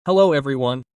Hello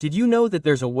everyone, did you know that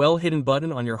there's a well-hidden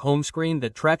button on your home screen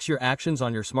that tracks your actions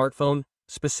on your smartphone,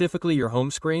 specifically your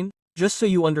home screen? Just so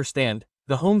you understand,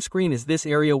 the home screen is this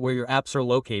area where your apps are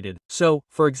located. So,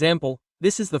 for example,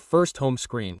 this is the first home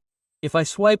screen. If I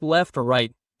swipe left or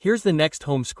right, here's the next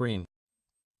home screen.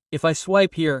 If I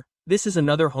swipe here, this is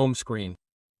another home screen.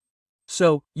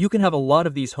 So, you can have a lot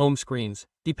of these home screens,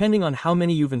 depending on how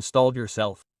many you've installed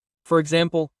yourself. For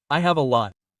example, I have a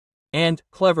lot. And,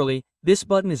 cleverly, this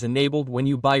button is enabled when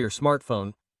you buy your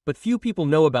smartphone, but few people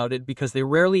know about it because they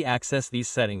rarely access these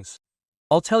settings.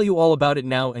 I'll tell you all about it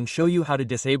now and show you how to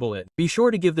disable it. Be sure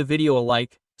to give the video a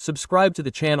like, subscribe to the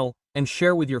channel, and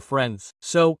share with your friends.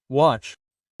 So, watch.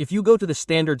 If you go to the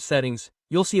standard settings,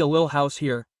 you'll see a little house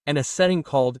here, and a setting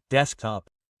called Desktop.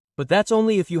 But that's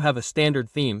only if you have a standard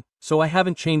theme, so I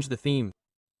haven't changed the theme.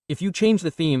 If you change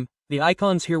the theme, the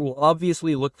icons here will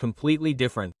obviously look completely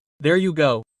different. There you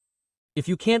go. If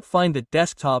you can't find the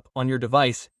desktop on your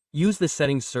device, use the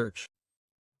settings search.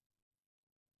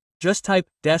 Just type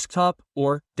desktop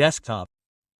or desktop.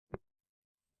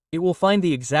 It will find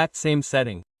the exact same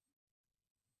setting.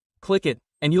 Click it,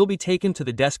 and you'll be taken to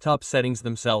the desktop settings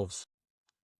themselves.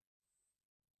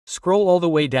 Scroll all the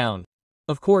way down.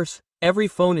 Of course, every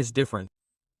phone is different.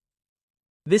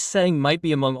 This setting might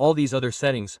be among all these other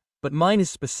settings, but mine is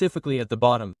specifically at the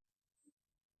bottom.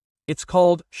 It's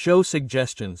called Show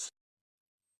Suggestions.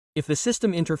 If the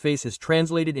system interface is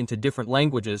translated into different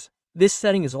languages, this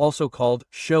setting is also called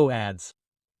Show Ads.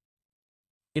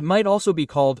 It might also be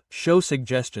called Show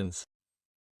Suggestions.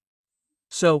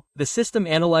 So, the system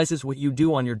analyzes what you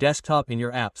do on your desktop in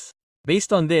your apps.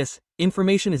 Based on this,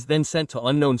 information is then sent to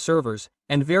unknown servers,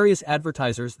 and various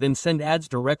advertisers then send ads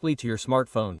directly to your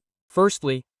smartphone.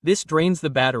 Firstly, this drains the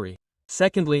battery.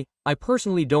 Secondly, I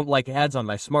personally don't like ads on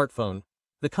my smartphone,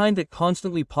 the kind that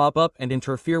constantly pop up and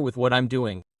interfere with what I'm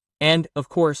doing. And, of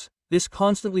course, this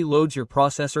constantly loads your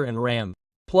processor and RAM.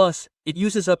 Plus, it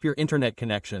uses up your internet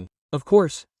connection. Of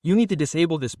course, you need to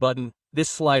disable this button, this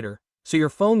slider, so your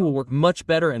phone will work much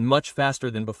better and much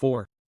faster than before.